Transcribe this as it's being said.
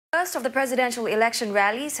First of the presidential election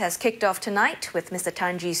rallies has kicked off tonight, with Mr.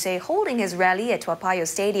 Tan Jee Say holding his rally at Toa Payoh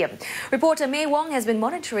Stadium. Reporter May Wong has been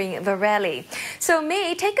monitoring the rally. So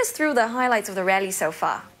May, take us through the highlights of the rally so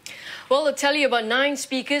far. Well, I'll tell you, about 9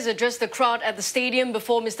 speakers addressed the crowd at the stadium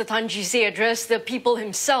before Mr. Tan Jee Say addressed the people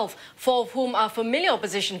himself, 4 of whom are familiar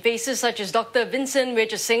opposition faces such as Dr Vincent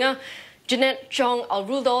Wijeysingha, Jeannette,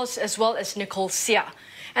 Chong-Aruldoss, as well as Nicole, Seah.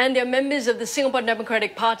 And they're members of the Singapore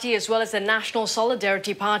Democratic Party as well as the National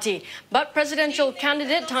Solidarity Party. But presidential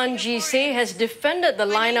candidate Tan Jee Say has defended the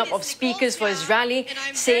lineup of speakers for his rally,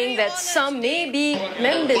 saying that some may be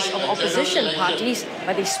members of opposition parties,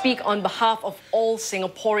 but they speak on behalf of all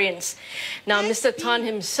Singaporeans. Now, Mr. Tan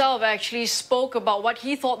himself actually spoke about what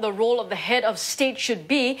he thought the role of the head of state should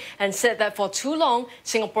be and said that for too long,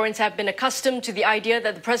 Singaporeans have been accustomed to the idea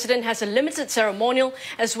that the president has a limited ceremonial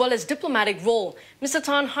as well as diplomatic role. Mr.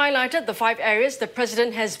 Tan highlighted the 5 areas the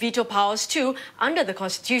president has veto powers to under the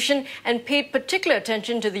Constitution and paid particular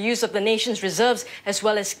attention to the use of the nation's reserves as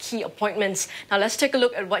well as key appointments. Now let's take a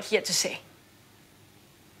look at what he had to say.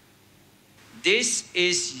 This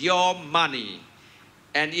is your money,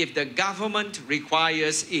 and if the government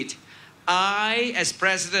requires it, I, as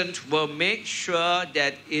president, will make sure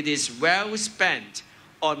that it is well spent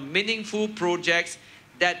on meaningful projects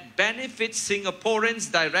that benefit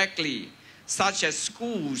Singaporeans directly, such as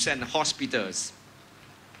schools and hospitals.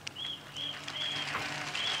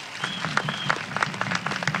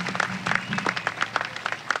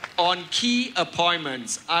 On key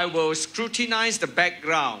appointments, I will scrutinize the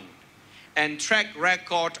background and track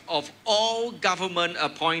record of all government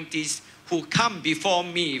appointees who come before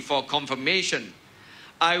me for confirmation.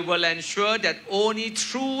 I will ensure that only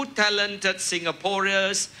true talented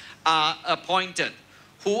Singaporeans are appointed,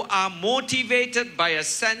 who are motivated by a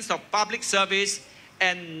sense of public service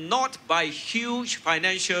and not by huge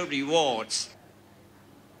financial rewards.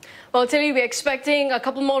 Well, Tilly, we're expecting a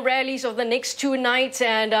couple more rallies over the next 2 nights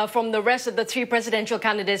and from the rest of the 3 presidential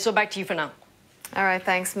candidates. So back to you for now. All right,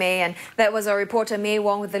 thanks, May. And that was our reporter May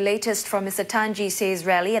Wong with the latest from Mr. Tan Jee Say's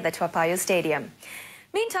rally at the Toa Payoh Stadium.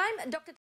 Meantime, Dr.